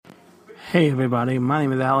Hey everybody, my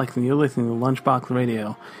name is Alex and you're listening to Lunchbox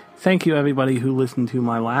Radio. Thank you everybody who listened to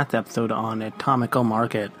my last episode on Atomical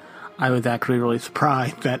Market. I was actually really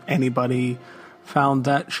surprised that anybody found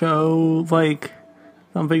that show like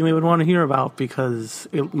something they would want to hear about, because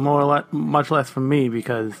it much less from me,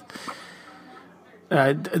 because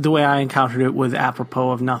the way I encountered it was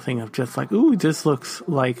apropos of nothing, of just like, ooh, this looks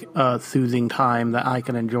like a soothing time that I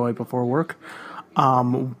can enjoy before work.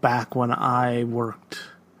 Back when I worked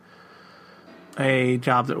a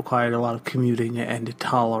job that required a lot of commuting and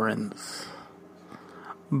tolerance.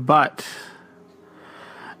 But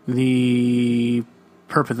the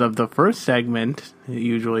purpose of the first segment,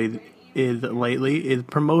 usually is lately, is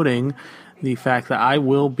promoting the fact that I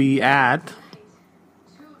will be at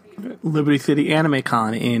Liberty City Anime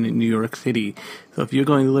Con in New York City. So if you're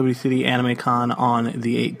going to Liberty City Anime Con on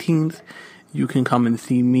the 18th, you can come and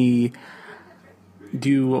see me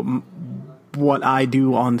do what I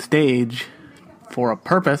do on stage for a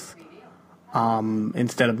purpose,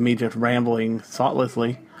 instead of me just rambling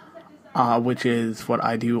thoughtlessly, which is what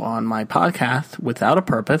I do on my podcast without a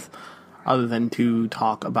purpose other than to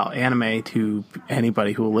talk about anime to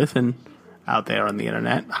anybody who will listen out there on the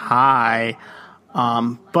internet. Hi.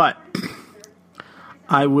 But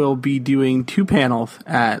I will be doing 2 panels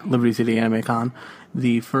at Liberty City Anime Con,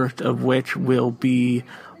 the first of which will be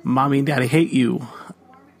Mommy and Daddy Hate You,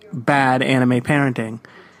 Bad Anime Parenting,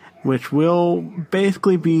 which will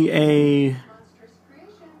basically be a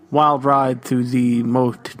wild ride through the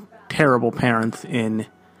most terrible parents in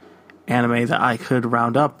anime that I could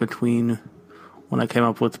round up between when I came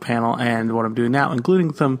up with the panel and what I'm doing now,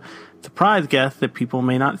 including some surprise guests that people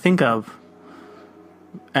may not think of,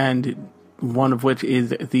 and one of which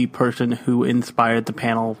is the person who inspired the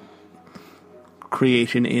panel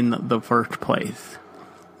creation in the first place.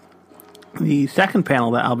 The second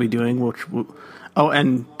panel that I'll be doing,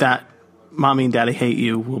 and that Mommy and Daddy Hate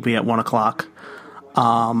You will be at 1 o'clock.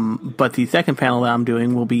 But the second panel that I'm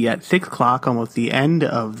doing will be at 6 o'clock, almost the end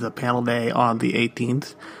of the panel day on the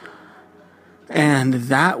 18th. And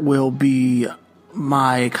that will be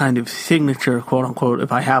my kind of signature, quote unquote,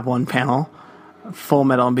 if I have one panel, Full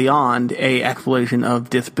Metal and Beyond, a exploration of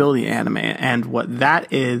disability anime. And what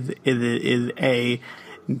that is a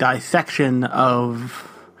dissection of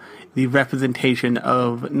the representation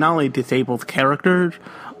of not only disabled characters,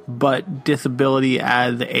 but disability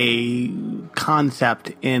as a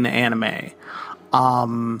concept in anime.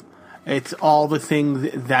 It's all the things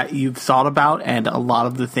that you've thought about and a lot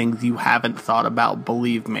of the things you haven't thought about,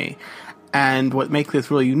 believe me. And what makes this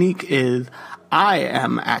really unique is I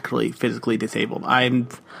am actually physically disabled. I'm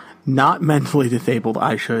not mentally disabled,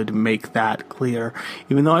 I should make that clear,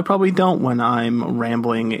 even though I probably don't when I'm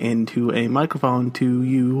rambling into a microphone to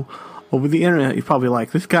you over the internet. You're probably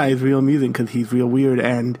like, this guy is real amusing because he's real weird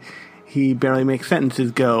and he barely makes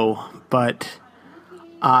sentences go. But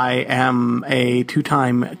I am a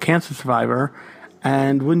 2-time cancer survivor,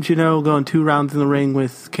 and wouldn't you know, going 2 rounds in the ring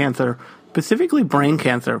with cancer, specifically brain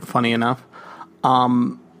cancer, funny enough,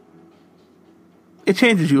 it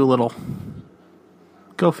changes you a little.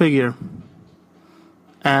 Go figure.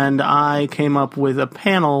 And I came up with a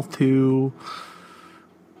panel to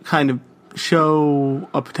kind of show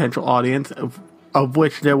a potential audience, of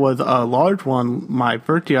which there was a large one my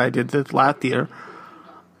first year. I did this last year.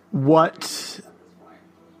 What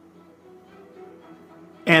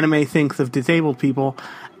anime thinks of disabled people,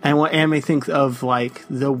 and what anime thinks of like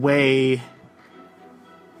the way,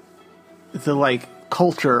 the like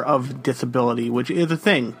culture of disability, which is a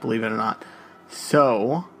thing, believe it or not.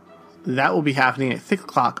 So that will be happening at 6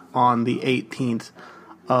 o'clock on the 18th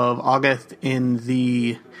of August in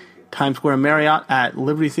the Times Square Marriott at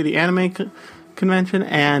Liberty City Anime Convention.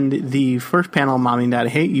 And the first panel, Mommy and Daddy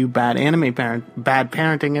Hate You, Bad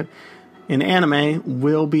Parenting in Anime,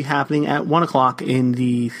 will be happening at 1 o'clock in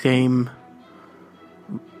the same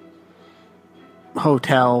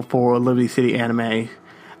hotel for Liberty City Anime.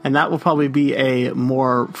 And that will probably be a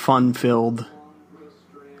more fun-filled,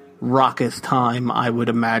 raucous time, I would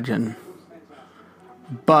imagine.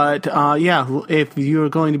 But, yeah, if you're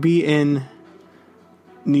going to be in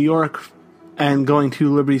New York and going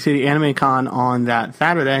to Liberty City Anime Con on that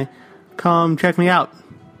Saturday, come check me out.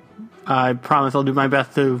 I promise I'll do my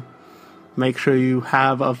best to make sure you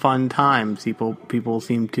have a fun time. People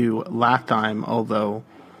seem to last time, although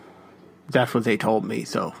that's what they told me,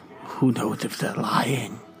 so who knows if they're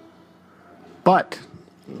lying. But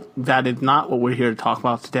that is not what we're here to talk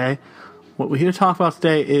about today. What we're here to talk about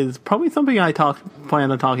today is probably something I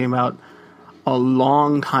planned on talking about a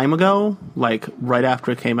long time ago, like right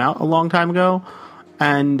after it came out a long time ago,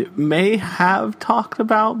 and may have talked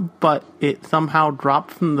about, but it somehow dropped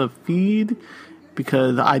from the feed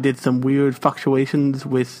because I did some weird fluctuations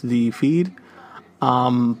with the feed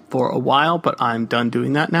for a while, but I'm done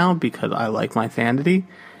doing that now because I like my sanity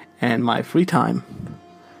and my free time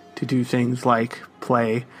to do things like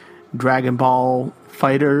play Dragon Ball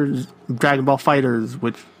Fighters,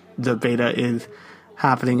 which the beta is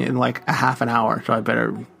happening in like a half an hour, so I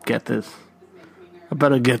better get this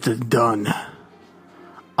done.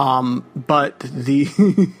 But the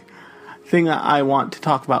thing that I want to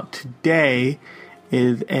talk about today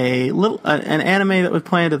is an anime that was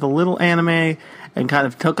planned as a little anime and kind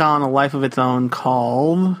of took on a life of its own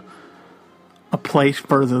called A Place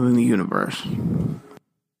Further Than the Universe.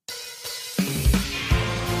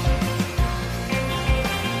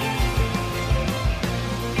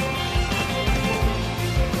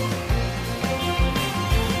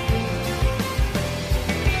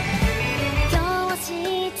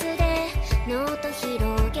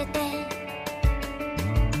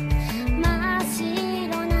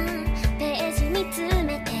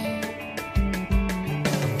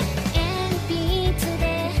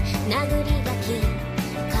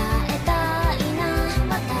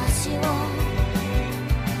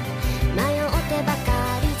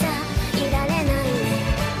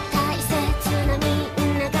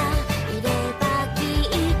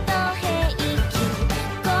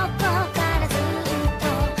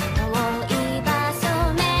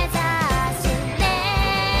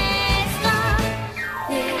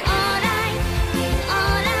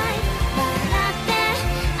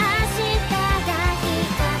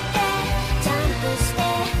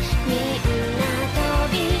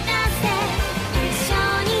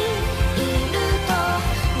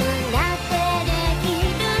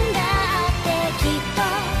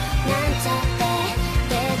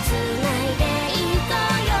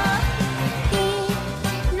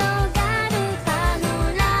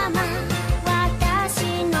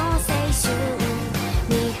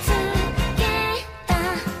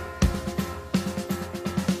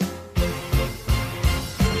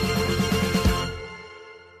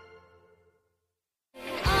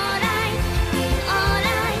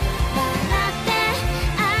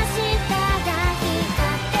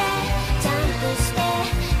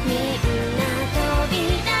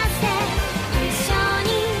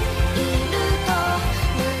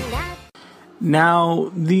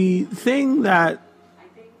 Now, the thing that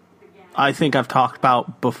I think I've talked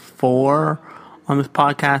about before on this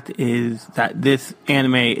podcast is that this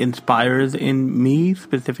anime inspires in me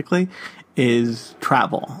specifically is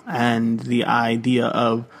travel and the idea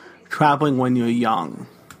of traveling when you're young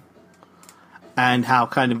and how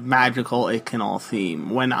kind of magical it can all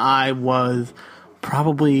seem. When I was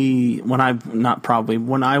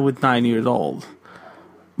 9 years old,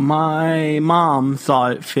 my mom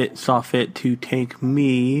saw fit to take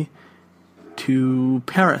me to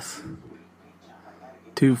Paris,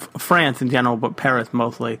 to France in general, but Paris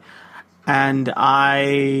mostly. And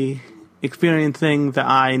I experienced things that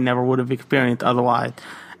I never would have experienced otherwise.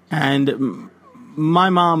 And my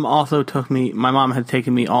mom had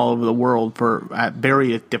taken me all over the world at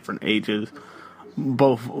various different ages,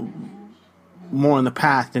 both more in the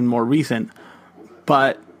past and more recent.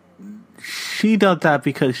 But she does that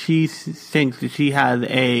because she thinks that she has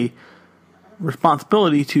a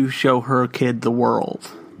responsibility to show her kid the world.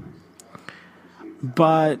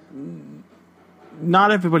 But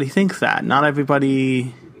not everybody thinks that. Not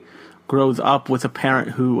everybody grows up with a parent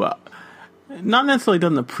who not necessarily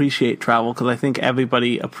doesn't appreciate travel, because I think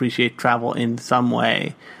everybody appreciates travel in some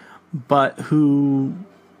way, but who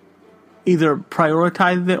either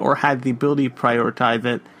prioritizes it or has the ability to prioritize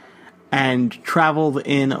it and travels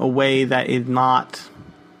in a way that is not,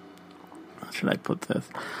 how should I put this?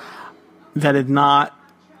 That is not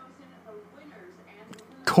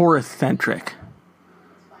tourist-centric.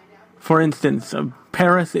 For instance,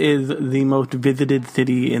 Paris is the most visited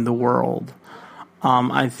city in the world.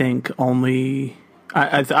 I think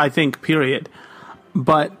period.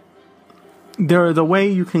 But there is a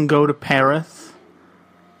way you can go to Paris,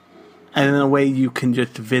 and then a way you can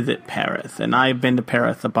just visit Paris. And I've been to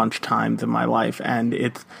Paris a bunch of times in my life, and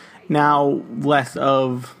it's now less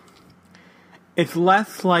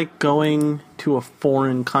like going to a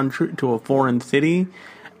foreign country, to a foreign city,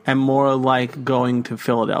 and more like going to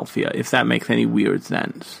Philadelphia, if that makes any weird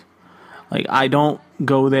sense. Like, I don't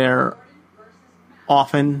go there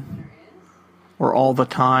often or all the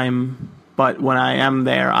time, but when I am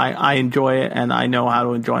there, I enjoy it, and I know how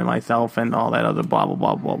to enjoy myself and all that other blah, blah,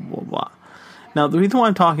 blah, blah, blah, blah. Now, the reason why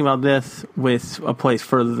I'm talking about this with A Place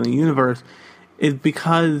Further Than the Universe is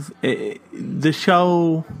because the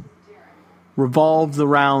show revolves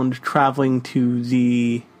around traveling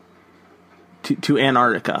to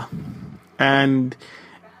Antarctica. And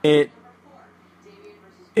it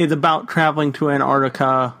is about traveling to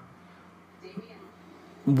Antarctica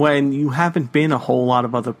when you haven't been a whole lot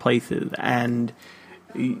of other places. And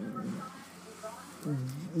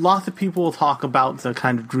lots of people will talk about the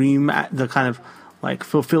kind of dream, the kind of like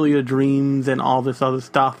fulfill your dreams and all this other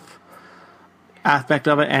stuff aspect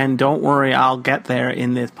of it. And don't worry, I'll get there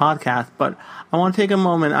in this podcast. But I want to take a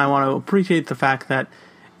moment. I want to appreciate the fact that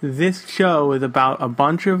this show is about a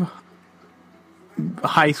bunch of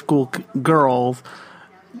high school girls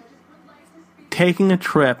taking a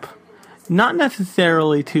trip, not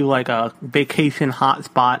necessarily to like a vacation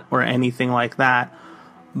hotspot or anything like that,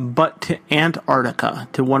 but to Antarctica,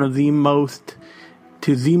 to the most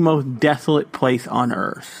desolate place on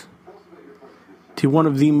Earth, to one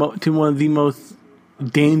of the most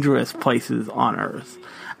dangerous places on Earth.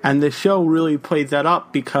 And the show really plays that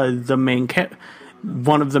up because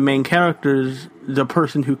one of the main characters, the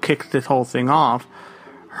person who kicks this whole thing off,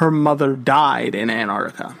 her mother died in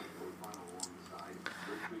Antarctica.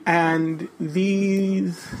 And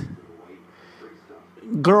these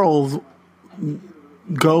girls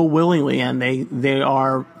go willingly, and they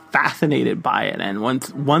are fascinated by it. And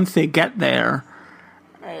once they get there,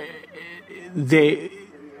 they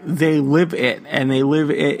live it, and they live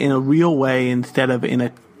it in a real way instead of in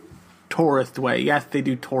a tourist way. Yes, they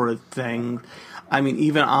do tourist things. I mean,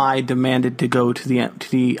 even I demanded to go to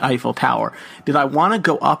the Eiffel Tower. Did I want to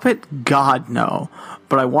go up it? God, no.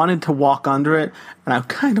 But I wanted to walk under it, and I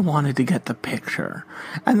kind of wanted to get the picture.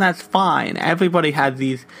 And that's fine. Everybody has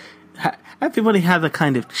a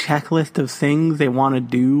kind of checklist of things they want to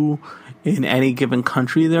do in any given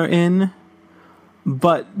country they're in.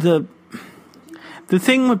 But the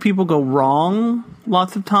thing when people go wrong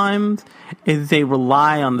lots of times is they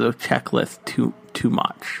rely on the checklist too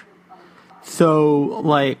much. So,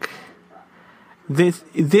 like, this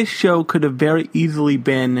show could have very easily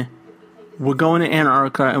been, we're going to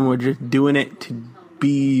Antarctica and we're just doing it to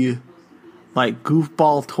be like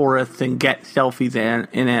goofball tourists and get selfies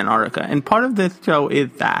in Antarctica. And part of this show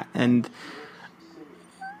is that, and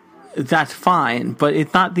that's fine, but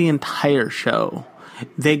it's not the entire show.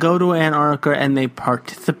 They go to Antarctica and they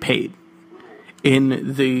participate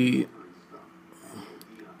in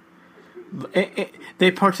they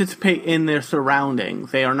participate in their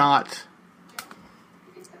surroundings. They are not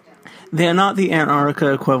the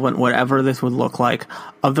Antarctica equivalent, whatever this would look like,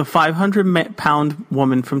 of the 500-pound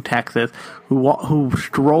woman from Texas who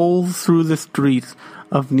strolls through the streets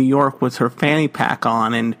of New York with her fanny pack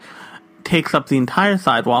on and takes up the entire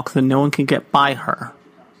sidewalk so no one can get by her,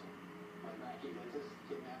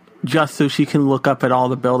 just so she can look up at all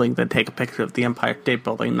the buildings and take a picture of the Empire State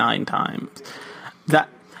Building 9 times.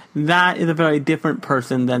 That is a very different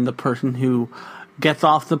person than the person who gets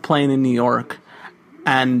off the plane in New York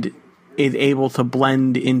and is able to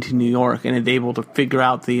blend into New York and is able to figure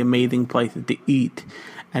out the amazing places to eat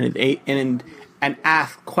and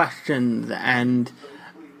ask questions and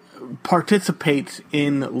participates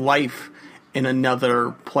in life in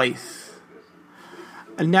another place.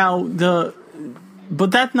 And now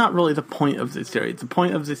but that's not really the point of this series. The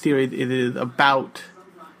point of the series is about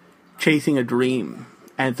chasing a dream.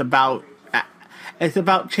 And it's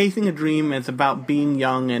about chasing a dream. It's about being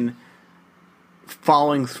young and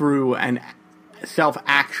following through and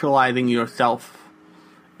self-actualizing yourself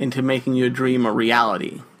into making your dream a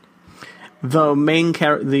reality. The main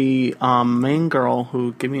girl,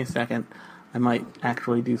 who, give me a second, I might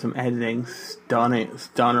actually do some editing.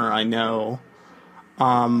 Stunner, I know.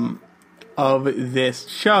 Of this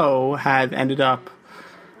show has ended up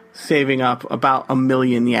saving up about 1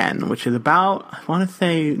 million yen, which is about, I want to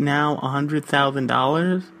say now,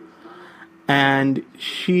 $100,000. And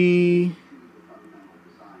she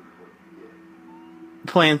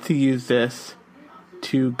plans to use this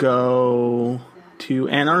to go to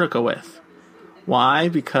Antarctica with. Why?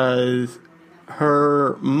 Because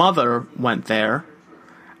her mother went there,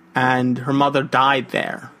 and her mother died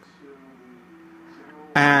there.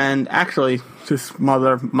 And actually, this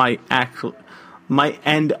mother might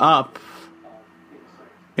end up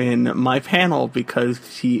in my panel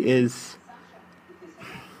because she's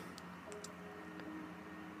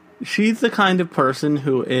the kind of person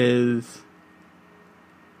who is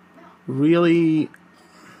really,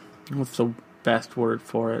 what's the best word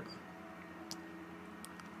for it?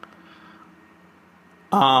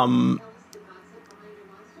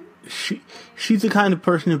 She's the kind of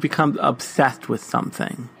person who becomes obsessed with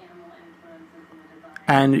something.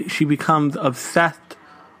 And she becomes obsessed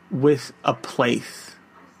with a place.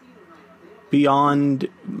 beyond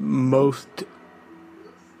most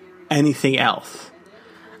anything else.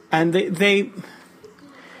 And they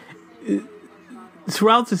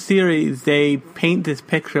throughout the series, they paint this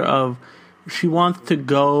picture of she wants to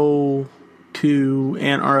go to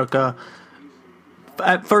Antarctica.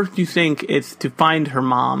 At first you think it's to find her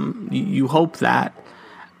mom. You hope that.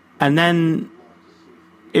 And then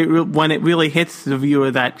when it really hits the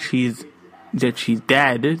viewer that she's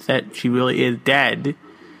dead, that she really is dead,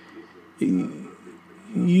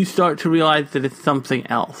 you start to realize that it's something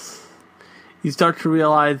else. You start to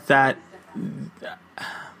realize that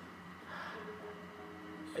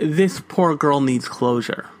this poor girl needs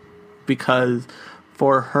closure, because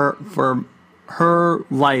for her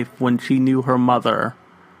life, when she knew her mother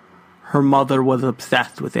was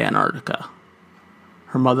obsessed with Antarctica.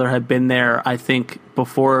 Her mother had been there, I think,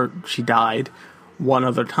 before she died, one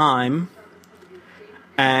other time,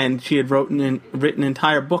 and she had written an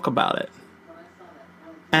entire book about it.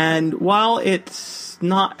 And while it's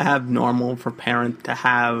not abnormal for parents to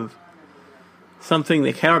have something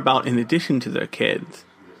they care about in addition to their kids,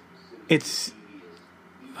 it's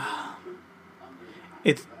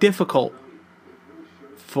difficult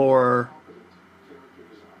for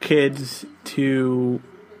kids to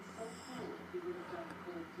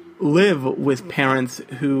live with parents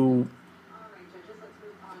who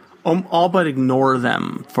all but ignore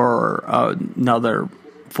them for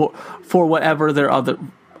whatever their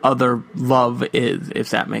other love is, if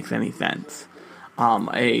that makes any sense.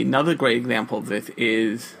 Another great example of this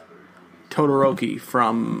is Todoroki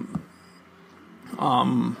from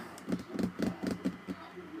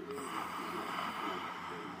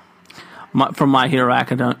My Hero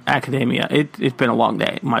Academia. It's been a long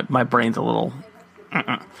day. My brain's a little...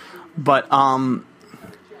 But,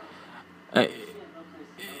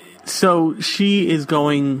 so she is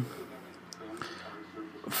going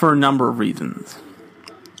for a number of reasons.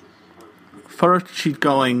 First, she's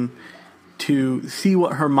going to see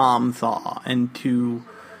what her mom saw and to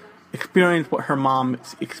experience what her mom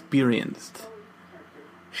experienced.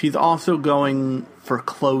 She's also going for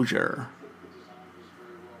closure,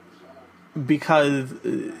 because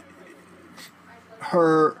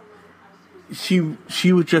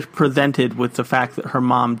she was just presented with the fact that her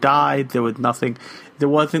mom died. There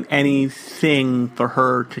wasn't anything for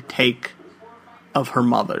her to take of her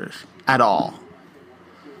mother's at all.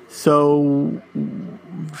 So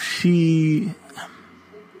she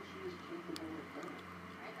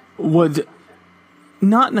was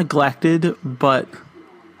not neglected, but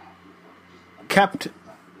kept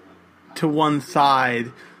to one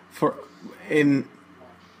side in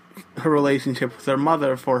her relationship with her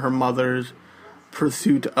mother for her mother's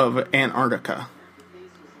pursuit of Antarctica.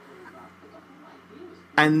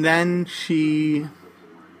 And then she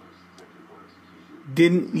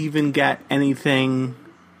didn't even get anything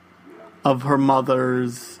of her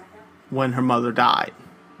mother's when her mother died.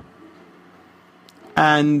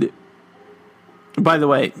 And, by the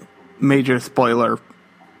way, major spoiler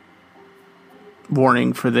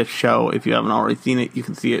warning for this show. If you haven't already seen it, you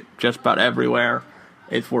can see it just about everywhere.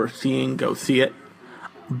 It's worth seeing. Go see it.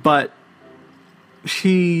 But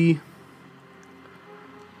she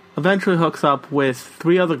eventually hooks up with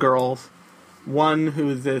 3 other girls. One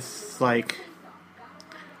who's this,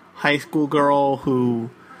 high school girl who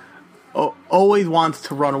always wants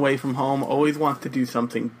to run away from home, always wants to do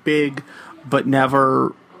something big, but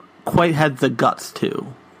never quite had the guts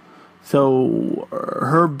to. So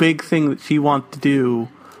her big thing that she wants to do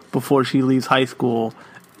before she leaves high school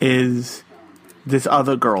is this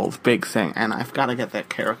other girl's big thing, and I've got to get that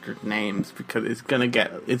character's names because it's gonna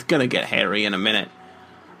get hairy in a minute.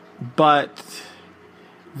 But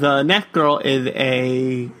the next girl is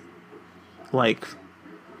a new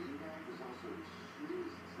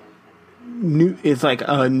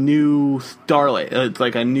starlet. It's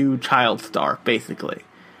like a new child star, basically.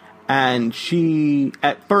 And she,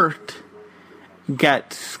 at first,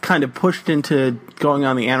 gets kind of pushed into going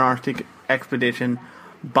on the Antarctic expedition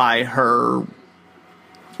by her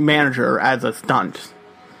manager as a stunt.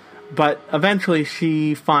 But eventually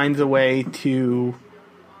she finds a way to...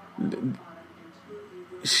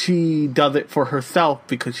 She does it for herself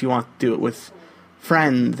because she wants to do it with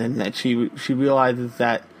friends, and that she realizes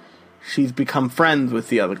that she's become friends with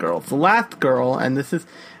the other girls. The last girl, and this is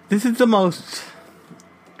the most...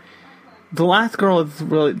 The last girl is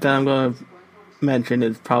really that I'm going to mention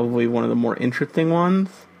is probably one of the more interesting ones,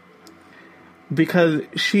 because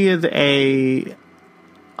she is a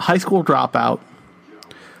high school dropout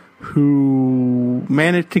who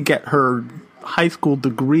managed to get her high school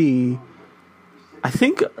degree, I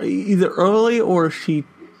think either early or she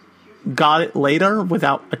got it later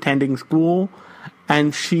without attending school,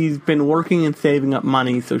 and she's been working and saving up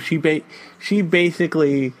money. So she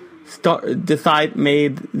basically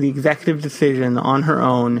made the executive decision on her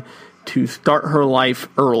own to start her life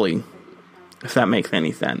early, if that makes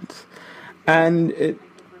any sense. And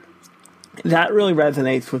that really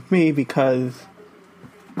resonates with me because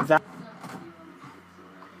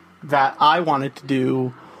that I wanted to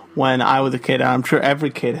do when I was a kid, and I'm sure every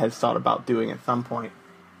kid has thought about doing at some point,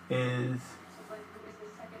 is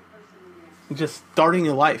just starting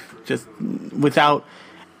your life, just without,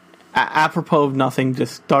 apropos of nothing,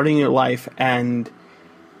 just starting your life and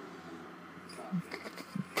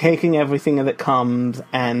taking everything that comes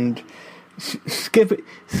and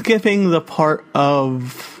skipping the part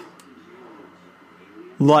of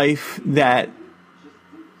life that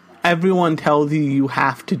everyone tells you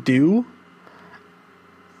have to do,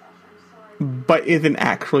 but isn't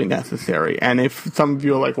actually necessary. And if some of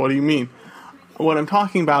you are like, what do you mean? What I'm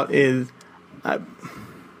talking about is,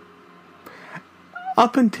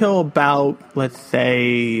 up until about, let's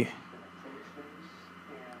say,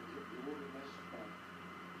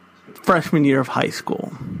 freshman year of high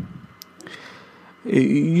school,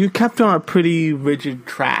 you kept on a pretty rigid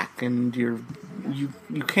track, and you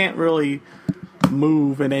can't really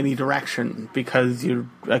move in any direction because you're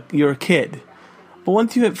a kid. But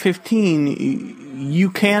once you hit 15,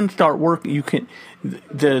 you can start work. You can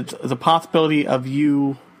the possibility of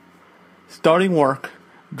you starting work,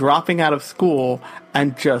 dropping out of school,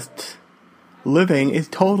 and just living is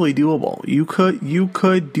totally doable. You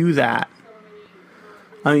could do that.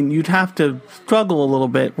 I mean, you'd have to struggle a little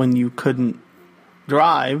bit when you couldn't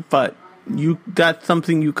drive, but that's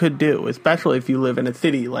something you could do, especially if you live in a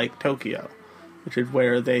city like Tokyo, which is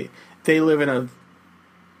where they live in a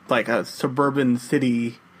suburban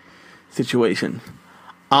city situation.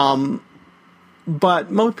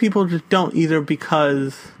 But most people just don't, either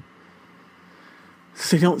because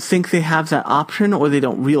they don't think they have that option, or they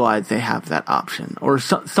don't realize they have that option, or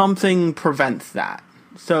something prevents that.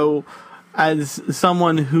 So, as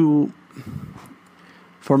someone who,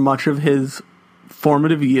 for much of his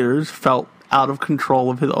formative years, felt out of control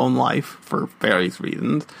of his own life for various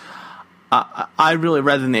reasons, I really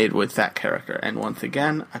resonated with that character. And once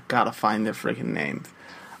again, I gotta find their freaking names.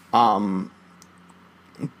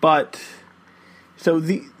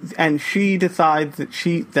 And she decides that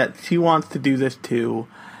she wants to do this too,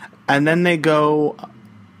 and then they go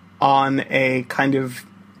on a kind of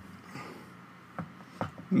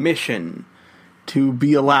mission to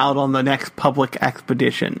be allowed on the next public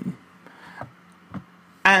expedition.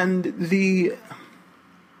 And the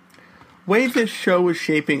way this show was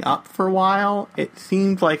shaping up for a while, it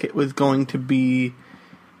seemed like it was going to be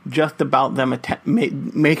just about them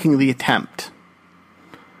making the attempt.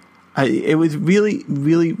 It was really,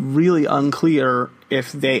 really, really unclear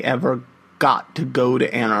if they ever got to go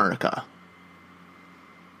to Antarctica.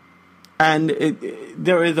 And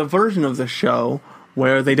there is a version of the show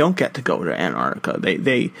where they don't get to go to Antarctica.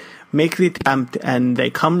 They make the attempt and they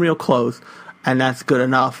come real close, and that's good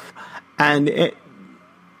enough. And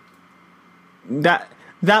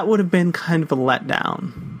that would have been kind of a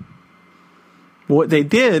letdown. What they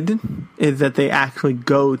did is that they actually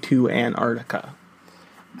go to Antarctica.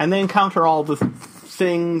 And they encounter all the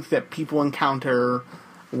things that people encounter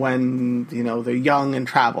when, they're young and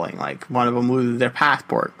traveling. Like, one of them loses their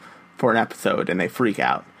passport for an episode and they freak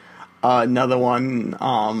out. Another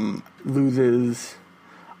one loses,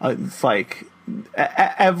 it's like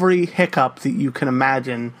every hiccup that you can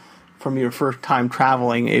imagine from your first time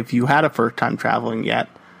traveling, if you had a first time traveling yet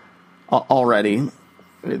already,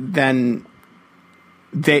 then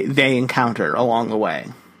they encounter along the way.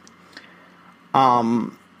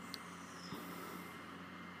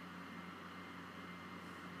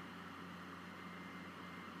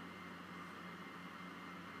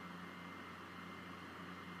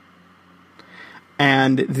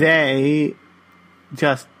 And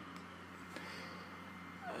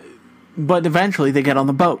but eventually they get on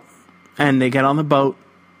the boat. And they get on the boat,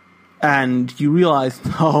 and you realize,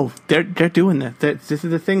 they're doing this. This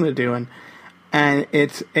is the thing they're doing. And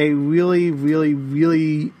it's a really, really,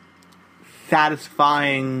 really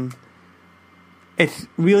satisfying... It's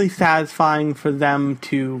really satisfying for them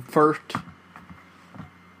to first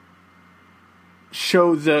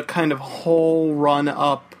show the kind of whole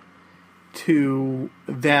run-up to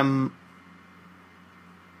them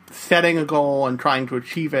setting a goal and trying to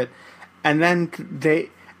achieve it, and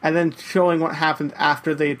then showing what happens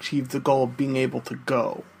after they achieve the goal of being able to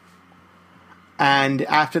go. And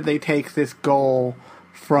after they take this goal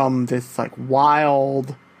from this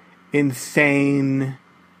wild, insane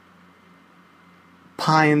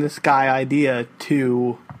pie in the sky idea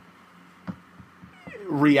to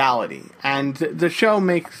reality. And the show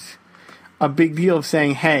makes a big deal of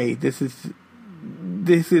saying, hey, this is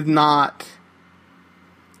not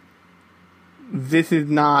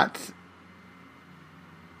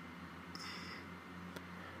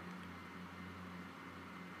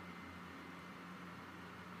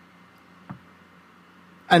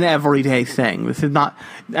an everyday thing. This is not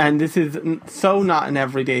an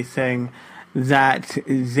everyday thing that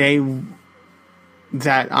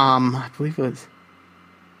I believe it was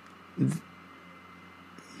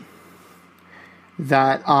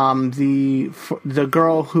that the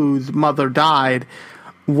girl whose mother died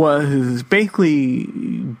was basically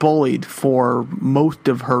bullied for most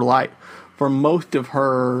of her life, for most of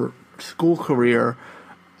her school career,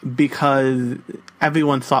 because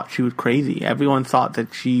everyone thought she was crazy. Everyone thought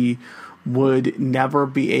that she would never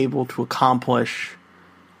be able to accomplish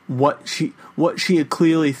what she had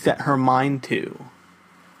clearly set her mind to.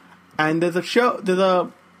 And there's a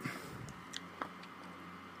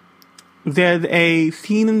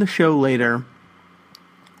scene in the show later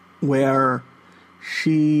where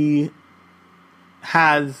she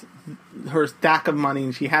has her stack of money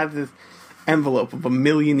and she has this envelope of 1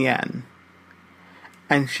 million yen.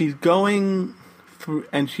 And she's going through,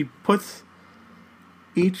 and she puts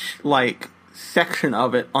each section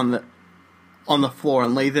of it on the floor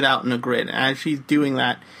and lays it out in a grid. And as she's doing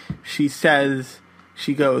that, she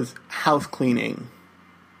goes house cleaning,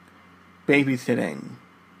 babysitting,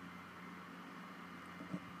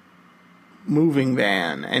 moving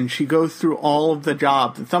van, and she goes through all of the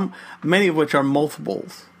jobs, and many of which are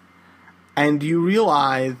multiples. And you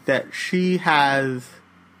realize that she has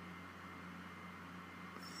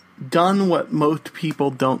done what most people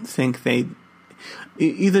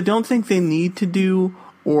either don't think they need to do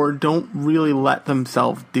or don't really let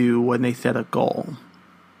themselves do when they set a goal.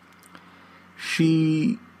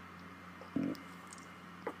 She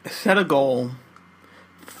set a goal,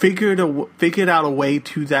 figured out a way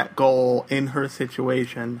to that goal in her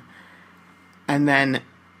situation, and then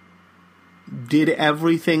did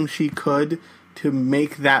everything she could to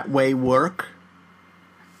make that way work.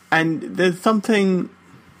 And there's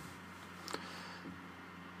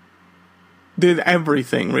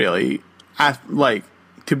everything really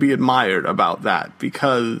to be admired about that,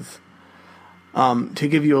 because to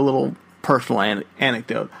give you a little personal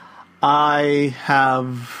anecdote, I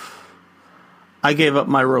gave up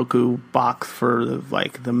my Roku box for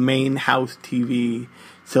the main house TV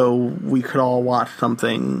so we could all watch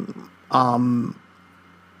something that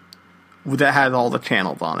had all the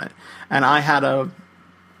channels on it. And I had a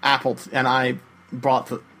Apple, and I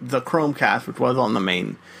brought the Chromecast, which was on the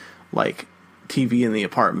main TV in the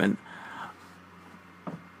apartment,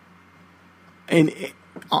 and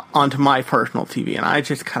onto my personal TV, and I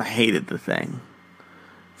just kind of hated the thing.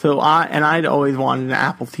 So I'd always wanted an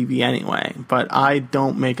Apple TV anyway, but I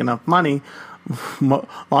don't make enough money.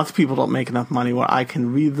 Lots of people don't make enough money where I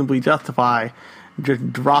can reasonably justify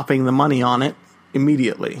just dropping the money on it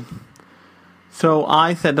immediately. So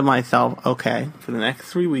I said to myself, okay, for the next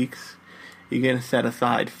 3 weeks, you're going to set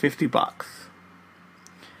aside $50.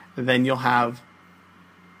 Then you'll have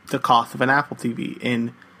the cost of an Apple TV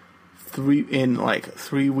in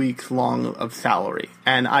 3 weeks long of salary.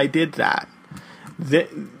 And I did that.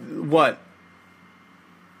 What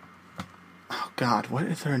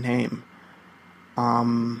is her name?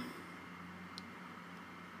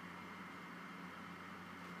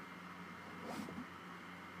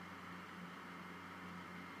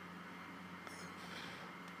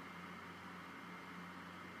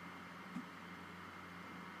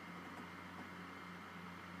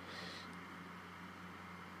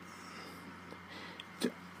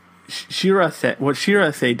 What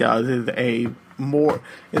Shirase does is a more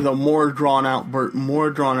drawn out,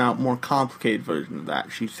 more complicated version of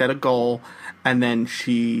that. She set a goal, and then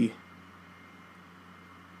she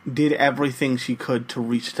did everything she could to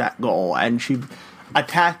reach that goal, and she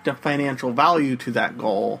attached a financial value to that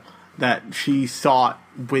goal that she thought,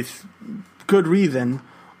 with good reason,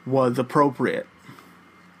 was appropriate.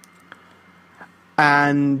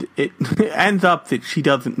 And it ends up that she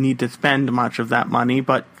doesn't need to spend much of that money,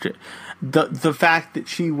 but the fact that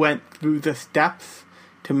she went through the steps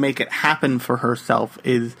to make it happen for herself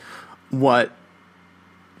is what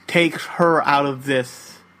takes her out of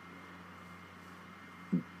this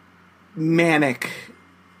manic,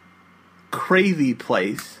 crazy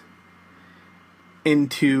place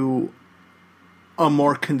into a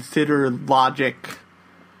more considered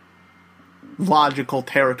logical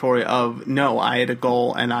territory of, no, I had a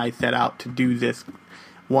goal and I set out to do this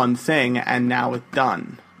one thing and now it's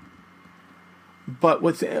done. But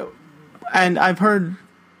and I've heard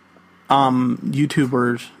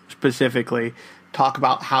YouTubers specifically talk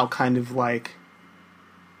about how kind of like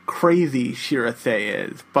crazy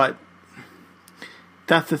Shirase is, but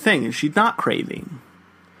that's the thing, is she's not crazy.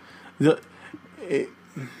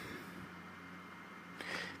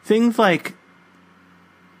 Things like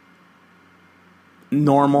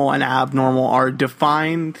normal and abnormal are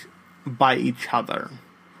defined by each other.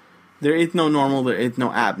 There is no normal, there is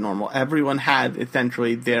no abnormal. Everyone has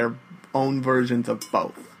essentially their own versions of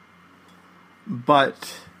both.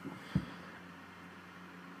 But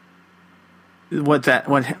what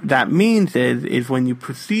that means is when you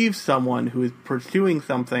perceive someone who is pursuing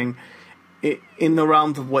something in the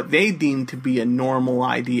realms of what they deem to be a normal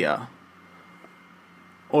idea,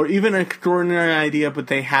 or even an extraordinary idea, but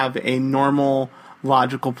they have a normal,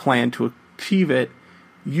 logical plan to achieve it,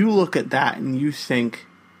 you look at that and you think,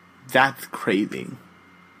 that's crazy.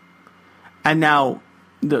 And now,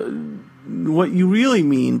 what you really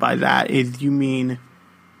mean by that is you mean,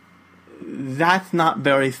 that's not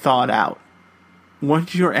very thought out.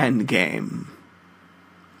 What's your end game?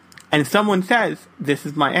 And if someone says, this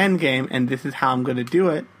is my end game and this is how I'm going to do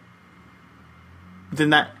it,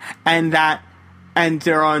 then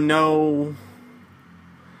there are no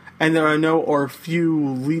or few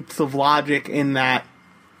leaps of logic in that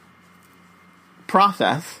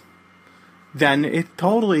process, then it's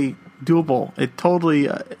totally doable.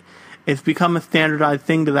 It's become a standardized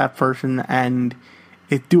thing to that person, and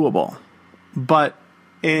it's doable. But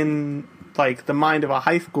in like the mind of a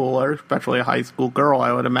high schooler, especially a high school girl,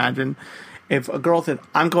 I would imagine, if a girl said,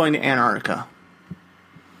 I'm going to Antarctica,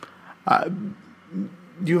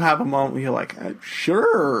 you have a moment where you're like,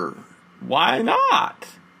 sure, why not?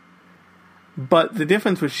 But the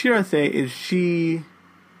difference with Shirase is she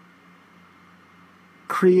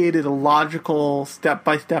created a logical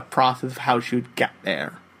step-by-step process of how she would get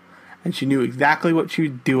there. And she knew exactly what she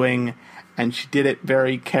was doing, and she did it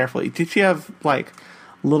very carefully. Did she have, like,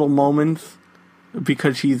 little moments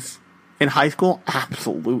because she's in high school?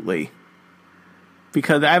 Absolutely.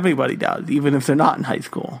 Because everybody does, even if they're not in high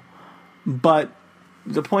school. But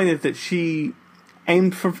the point is that she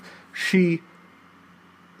aimed for... She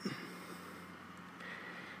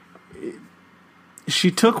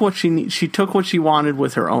took what she wanted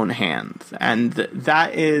with her own hands, and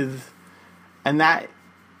that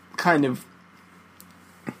kind of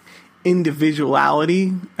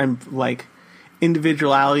individuality in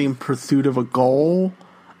pursuit of a goal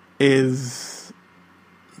is,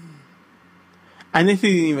 and this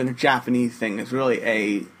isn't even a Japanese thing, it's really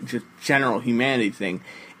a just general humanity thing.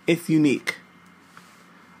 It's unique.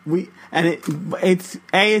 It's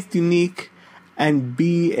unique, and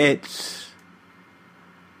B, it's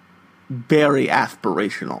very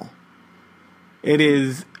aspirational. It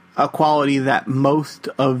is a quality that most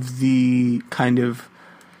of the kind of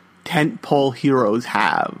tentpole heroes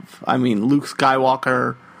have. I mean, Luke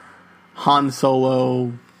Skywalker, Han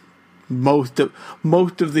Solo, most of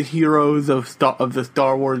the heroes of the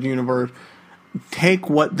Star Wars universe take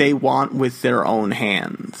what they want with their own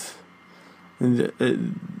hands.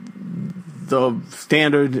 The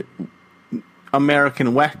standard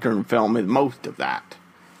American Western film is most of that.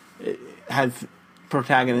 It has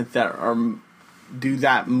protagonists that do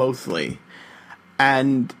that mostly.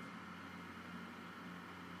 And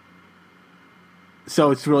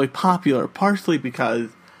so it's really popular, partially because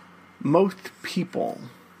most people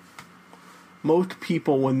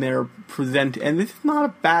when they're presented, and this is not a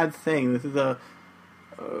bad thing, this is a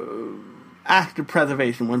act of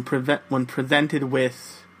preservation, when presented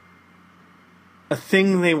with a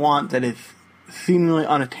thing they want that is seemingly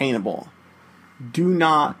unattainable, do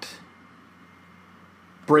not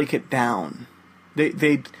break it down.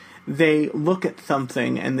 They look at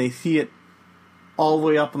something and they see it all the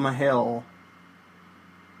way up on the hill,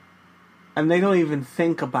 and they don't even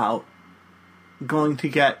think about going to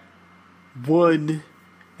get wood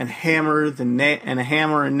and hammers and a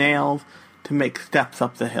hammer and nails to make steps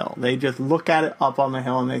up the hill. They just look at it up on the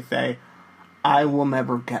hill and they say, I will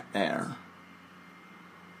never get there.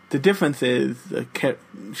 The difference is,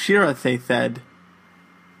 Shirase said,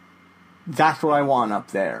 that's what I want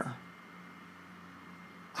up there.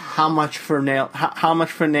 How much for nails? How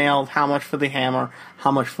much for nails? How much for the hammer?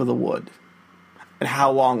 How much for the wood? And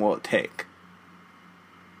how long will it take?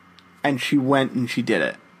 And she went and she did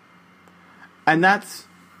it. And that's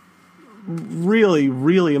really,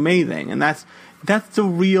 really amazing. And that's the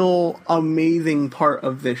real amazing part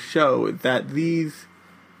of this show, that these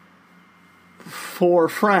 4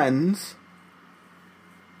 friends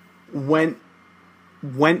went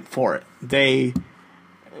for it. They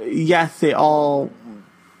all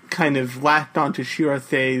kind of latched onto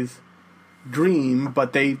Shirase's dream,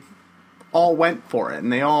 but they all went for it,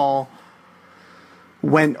 and they all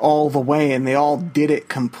went all the way, and they all did it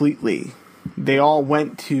completely. They all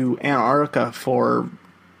went to Antarctica for,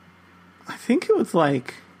 I think it was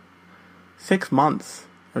like 6 months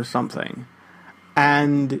or something.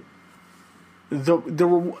 And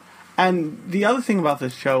the other thing about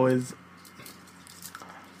this show is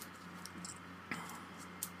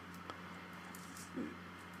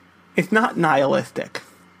it's not nihilistic.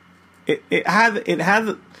 It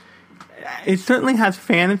certainly has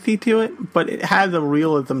fantasy to it, but it has a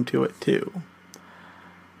realism to it too.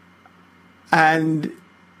 And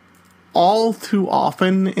all too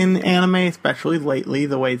often in anime, especially lately,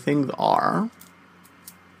 the way things are,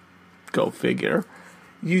 go figure,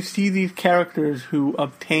 you see these characters who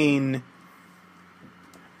obtain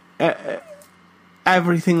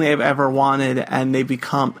everything they've ever wanted, and they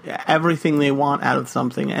become everything they want out of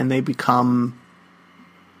something, and they become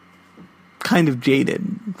kind of jaded.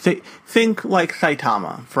 Think like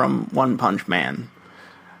Saitama from One Punch Man.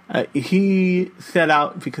 He set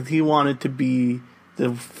out because he wanted to be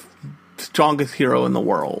the strongest hero in the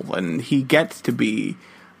world, and he gets to be,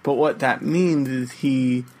 but what that means is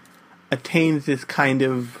he attains this kind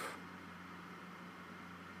of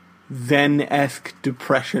Zen-esque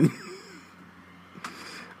depression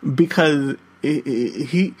because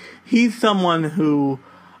he's someone who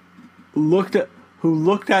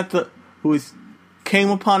came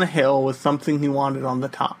upon a hill with something he wanted on the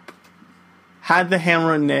top, had the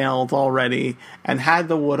hammer and nails already, and had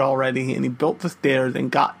the wood already, and he built the stairs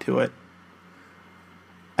and got to it,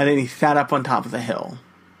 and then he sat up on top of the hill.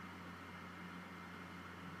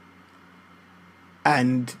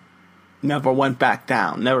 And never went back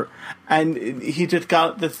down. And he just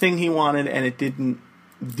got the thing he wanted, and it didn't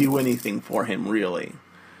do anything for him, really.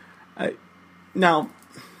 Now,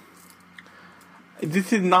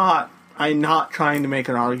 this is not... I'm not trying to make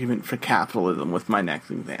an argument for capitalism with my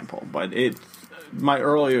next example, but it's my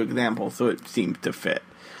earlier example, so it seems to fit.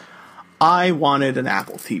 I wanted an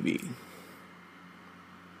Apple TV.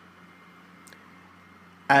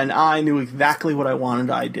 And I knew exactly what I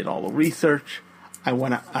wanted. I did all the research. I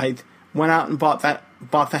went out and bought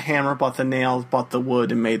the hammer, bought the nails, bought the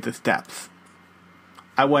wood, and made the steps.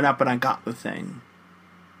 I went up and I got the thing.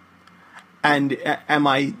 And am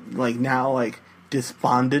I now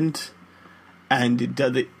despondent? And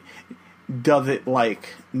does it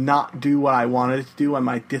not do what I wanted it to do? Am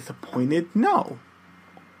I disappointed? No.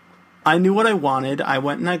 I knew what I wanted. I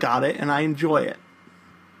went and I got it, and I enjoy it.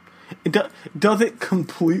 Does it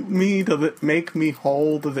complete me? Does it make me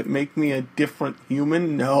whole? Does it make me a different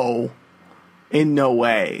human? No. In no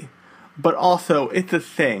way. But also, it's a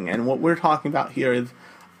thing, and what we're talking about here is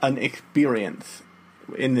an experience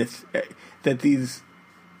in this that these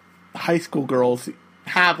high school girls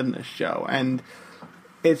have in this show, and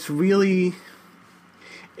it's really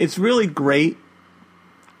great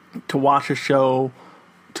to watch a show,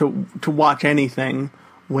 to watch anything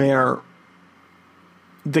where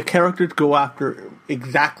the characters go after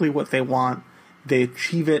exactly what they want, they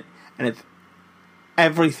achieve it, and it's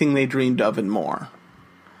everything they dreamed of and more.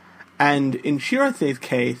 And in Shirase's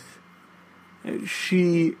case,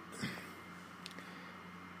 she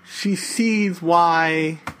sees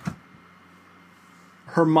why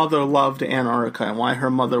her mother loved Antarctica and why her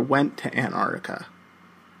mother went to Antarctica.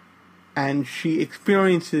 And she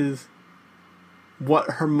experiences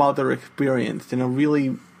what her mother experienced in a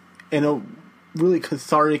really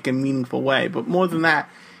cathartic and meaningful way. But more than that,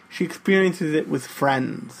 she experiences it with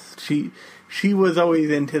friends. She was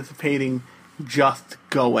always anticipating just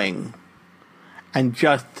going and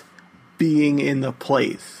just being in the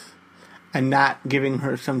place and not giving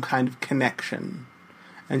her some kind of connection.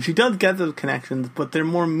 And she does get those connections, but they're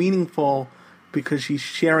more meaningful because she's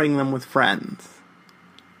sharing them with friends.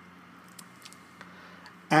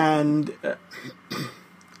 And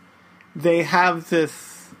they have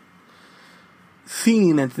this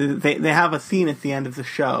scene, they have a scene at the end of the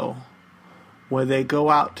show where they go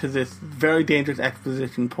out to this very dangerous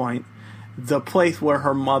exposition point, the place where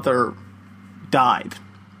her mother died.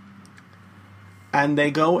 And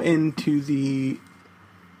they go into the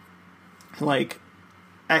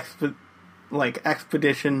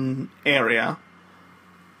expedition area,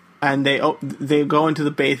 and they go into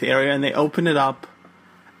the base area and they open it up,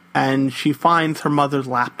 and she finds her mother's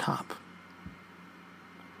laptop.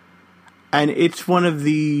 And it's one of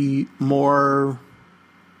the more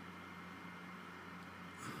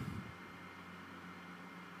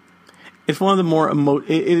it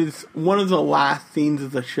is one of the last scenes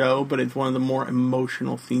of the show, but it's one of the more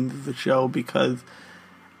emotional scenes of the show because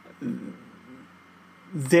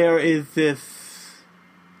there is this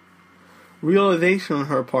realization on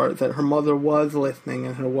her part that her mother was listening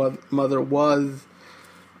and her mother was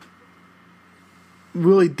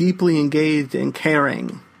really deeply engaged and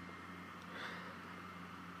caring.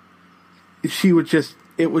 It was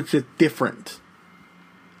just different.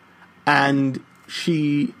 And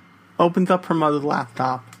she opens up her mother's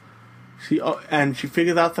laptop. She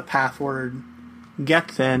figures out the password,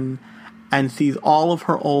 gets in, and sees all of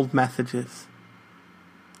her old messages.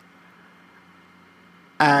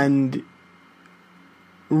 And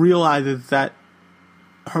realizes that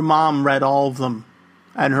her mom read all of them.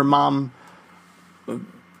 And her mom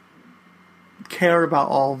cared about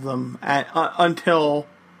all of them until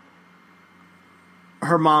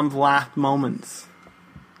her mom's last moments.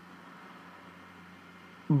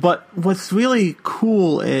 But what's really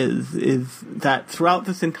cool is that throughout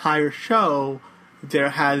this entire show,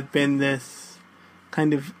 there has been this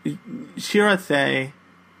kind of Shirase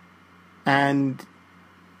and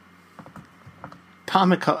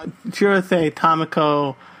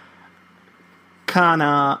Tamako,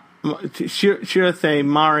 Kana, Shirase,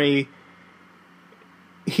 Mari,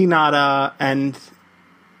 Hinata, and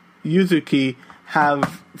Yuzuki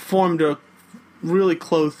have formed a really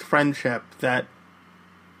close friendship that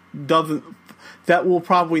will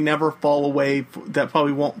probably never fall away, that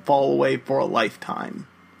probably won't fall away for a lifetime.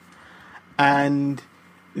 And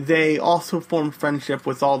they also form friendship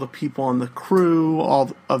with all the people on the crew,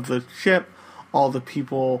 all of the ship, all the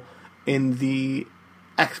people in the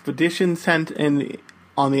expedition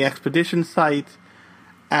on the expedition site.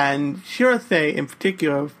 And Shirase in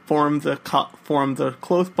particular formed a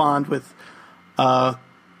close bond with a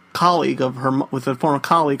former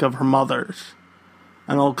colleague of her mother's,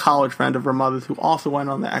 an old college friend of her mother's who also went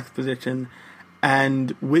on the expedition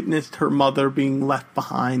and witnessed her mother being left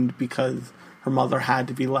behind because her mother had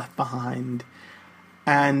to be left behind.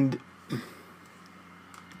 And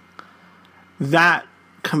that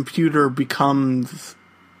computer becomes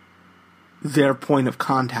their point of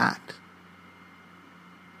contact.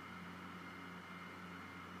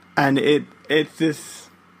 And it's this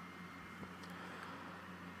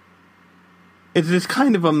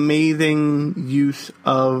kind of amazing use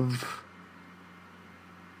of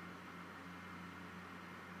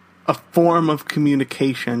a form of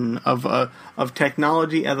communication, of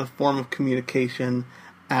technology as a form of communication,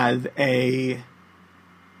 as a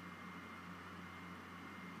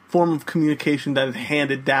form of communication that is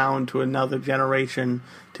handed down to another generation,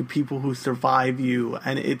 to people who survive you.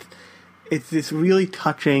 And it's this really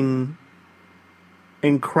touching,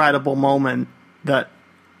 incredible moment that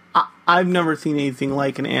I've never seen anything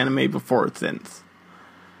like an anime before or since.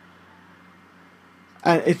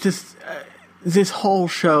 It's just, this whole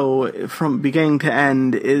show, from beginning to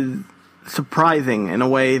end, is surprising in a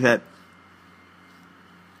way that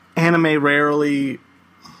anime rarely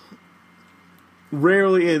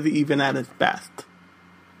is even at its best.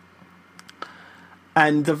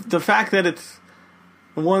 And the fact that it's,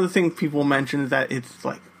 one of the things people mention is that it's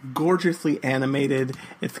like gorgeously animated,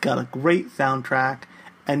 it's got a great soundtrack,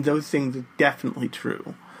 and those things are definitely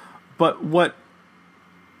true. But what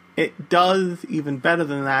it does even better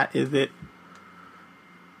than that is it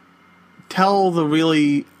tells a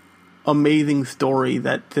really amazing story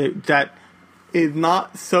that is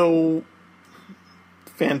not so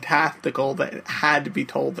fantastical that it had to be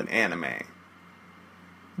told in anime.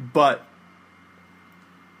 But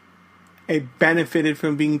it benefited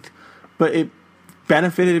from being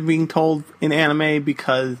told in anime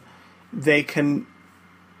because they can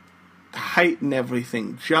heighten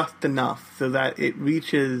everything just enough so that it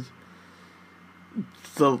reaches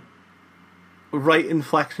the right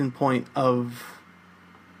inflection point of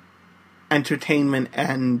entertainment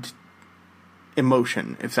and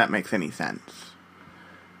emotion, if that makes any sense.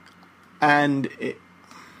 And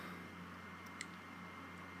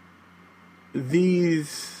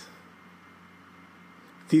these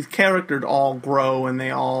characters all grow and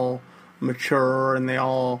they all mature and they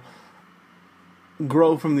all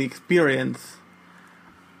grow from the experience.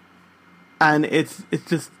 And it's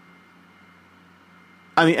just,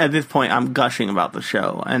 I mean, at this point I'm gushing about the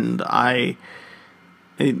show, and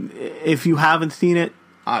if you haven't seen it,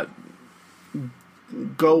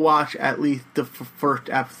 go watch at least the first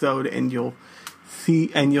episode and you'll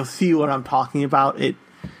see what I'm talking about. It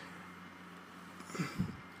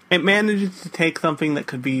manages to take something that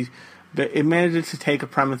could be, it manages to take a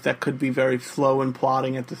premise that could be very slow and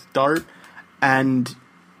plotting at the start and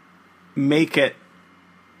make it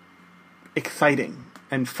exciting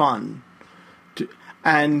and fun.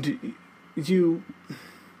 And it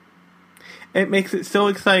makes it so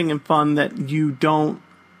exciting and fun that you don't,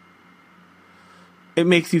 it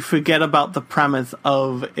makes you forget about the premise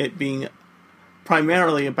of it being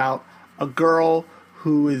primarily about a girl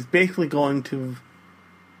who is basically going to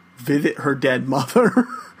visit her dead mother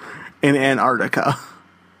in Antarctica.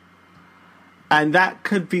 And that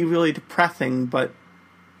could be really depressing, but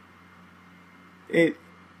it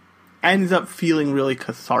ends up feeling really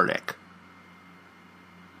cathartic.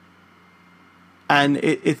 And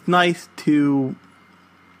it's nice to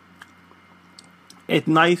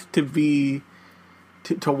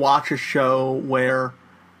watch a show where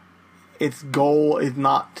its goal is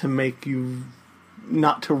not to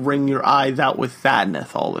wring your eyes out with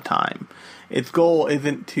sadness all the time. Its goal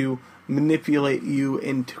isn't to manipulate you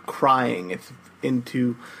into crying. It's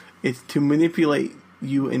to manipulate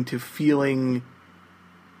you into feeling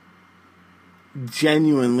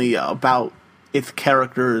genuinely about its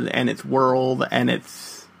characters and its world and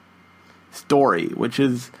its story, which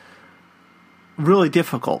is really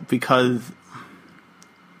difficult because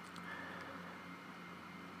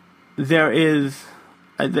there's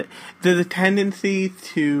a tendency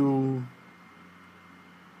to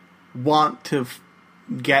want to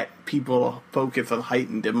get people to focus on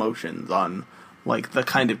heightened emotions, on like the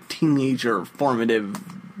kind of teenager formative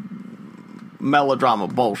melodrama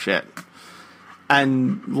bullshit,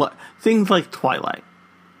 and things like Twilight.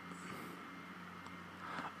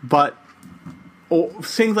 But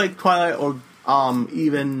things like Twilight, or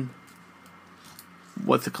even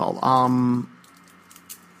what's it called?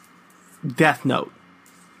 Death Note,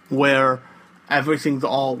 where everything's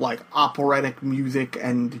all like operatic music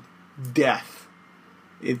and death.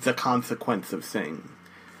 It's a consequence of things.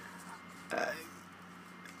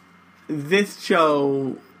 This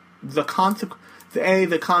show, the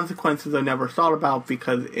consequences are never thought about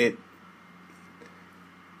because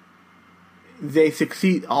they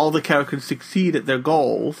succeed. All the characters succeed at their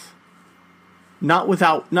goals, not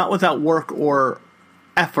without work or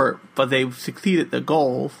effort, but they succeed at their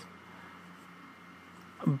goals.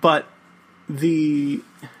 But the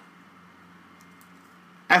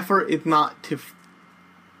effort is not to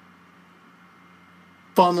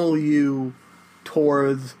funnel you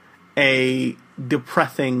towards a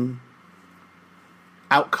depressing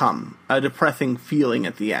outcome, a depressing feeling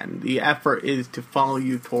at the end. The effort is to funnel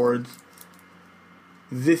you towards,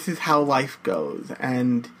 this is how life goes,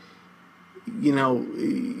 and you know,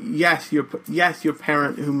 yes, your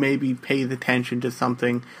parent who maybe pays attention to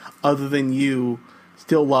something other than you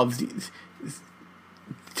still loves you,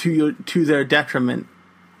 to their detriment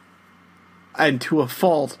and to a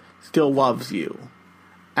fault, still loves you.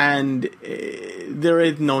 And there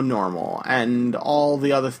is no normal, and all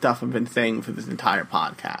the other stuff I've been saying for this entire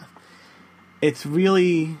podcast. It's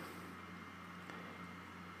really,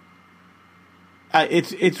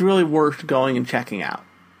 it's really worth going and checking out.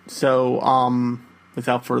 So,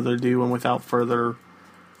 without further ado, and without further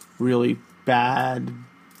really bad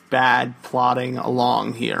plotting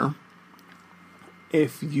along here,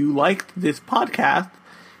 if you liked this podcast,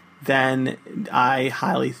 then I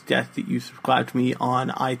highly suggest that you subscribe to me on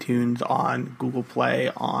iTunes, on Google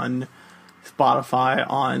Play, on Spotify,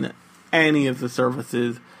 on any of the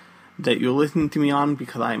services that you're listening to me on,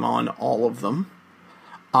 because I'm on all of them.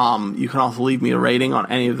 You can also leave me a rating on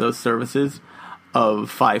any of those services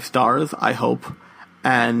of 5 stars, I hope,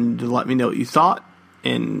 and let me know what you thought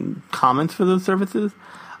in comments for those services.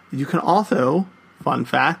 You can also, fun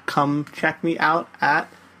fact, come check me out at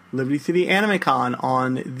Liberty City Anime Con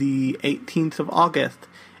on the 18th of August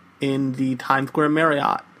in the Times Square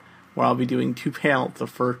Marriott, where I'll be doing 2 panels. The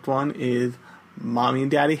first one is Mommy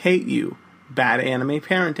and Daddy Hate You, Bad Anime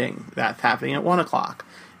Parenting. That's happening at 1 o'clock.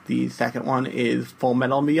 The second one is Full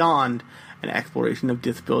Metal Beyond, an exploration of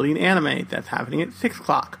disability in anime. That's happening at 6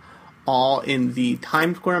 o'clock. All in the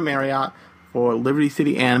Times Square Marriott for Liberty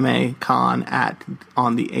City Anime Con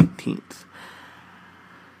on the 18th.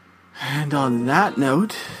 And on that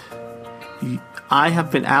note, I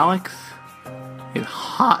have been Alex. It's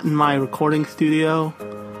hot in my recording studio,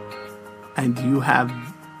 and you have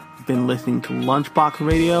been listening to Lunchbox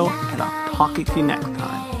Radio, and I'll talk to you next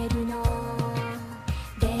time.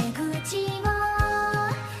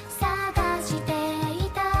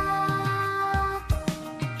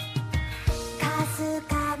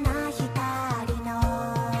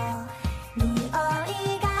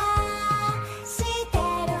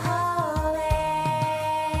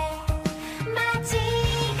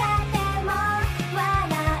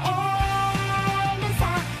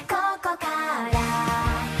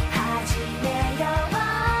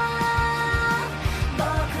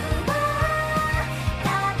 Boy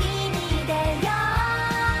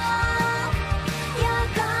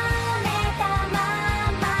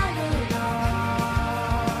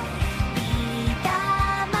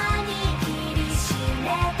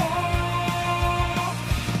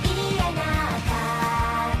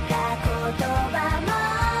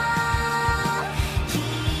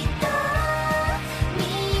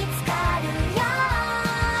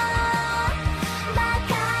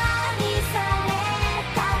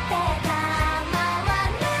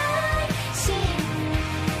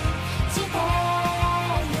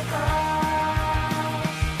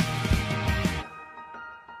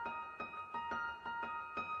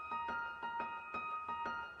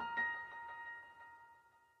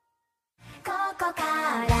こか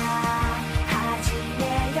ら